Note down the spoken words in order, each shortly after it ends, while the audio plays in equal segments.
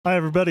Hi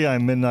everybody,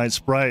 I'm Midnight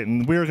Sprite,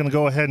 and we're going to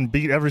go ahead and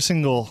beat every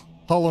single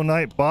Hollow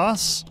Knight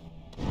boss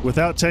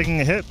without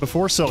taking a hit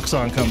before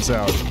Silksong comes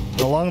out.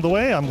 Along the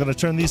way, I'm going to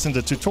turn these into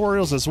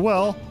tutorials as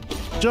well,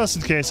 just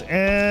in case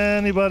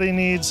anybody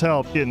needs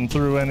help getting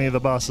through any of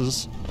the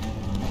bosses,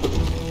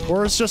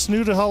 or is just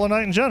new to Hollow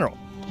Knight in general.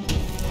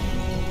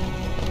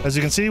 As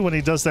you can see, when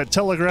he does that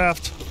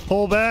telegraphed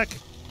pullback,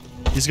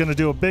 he's going to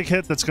do a big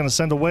hit that's going to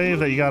send a wave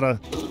that you got to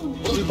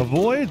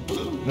avoid.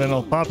 Then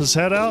he'll pop his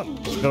head out,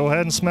 go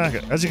ahead and smack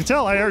it. As you can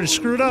tell, I already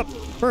screwed up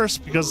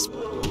first because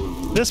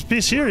this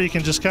piece here you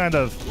can just kind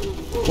of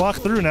walk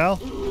through now.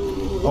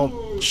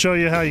 I'll show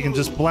you how you can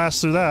just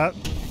blast through that.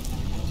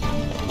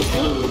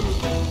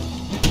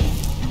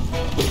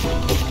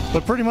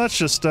 But pretty much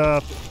just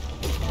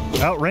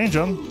outrange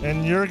them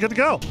and you're good to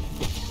go.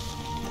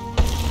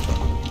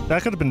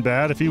 That could have been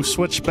bad. If you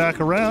switched back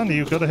around,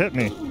 you could have hit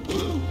me.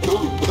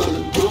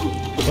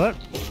 But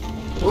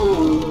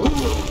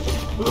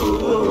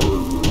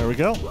there we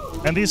go.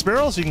 And these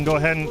barrels, you can go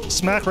ahead and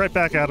smack right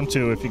back at them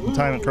too, if you can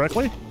time it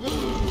correctly.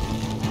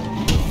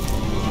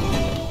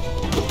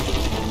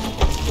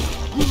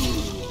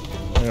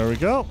 There we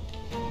go.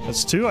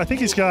 That's 2. I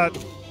think he's got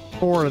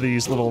 4 of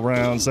these little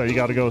rounds that you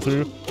got to go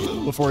through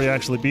before you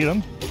actually beat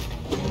him.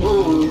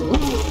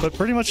 But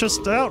pretty much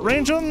just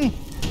outrange them.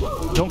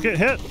 Don't get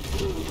hit.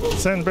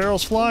 Send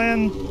barrels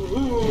flying.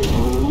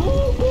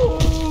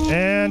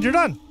 And you're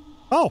done.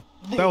 Oh,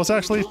 that was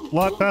actually a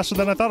lot faster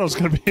than I thought it was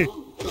going to be.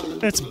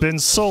 It's been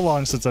so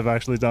long since I've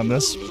actually done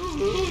this.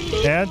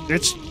 And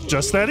it's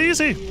just that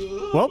easy.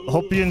 Well,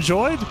 hope you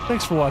enjoyed.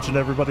 Thanks for watching,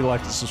 everybody.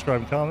 Like,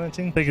 subscribe, and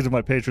commenting. Thank you to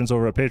my patrons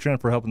over at Patreon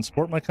for helping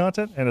support my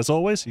content. And as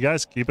always, you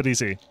guys keep it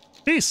easy.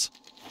 Peace.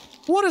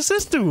 What is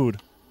this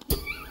dude?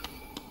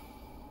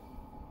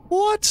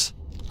 What?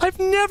 I've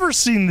never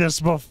seen this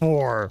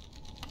before.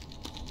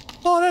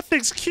 Oh, that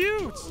thing's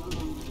cute.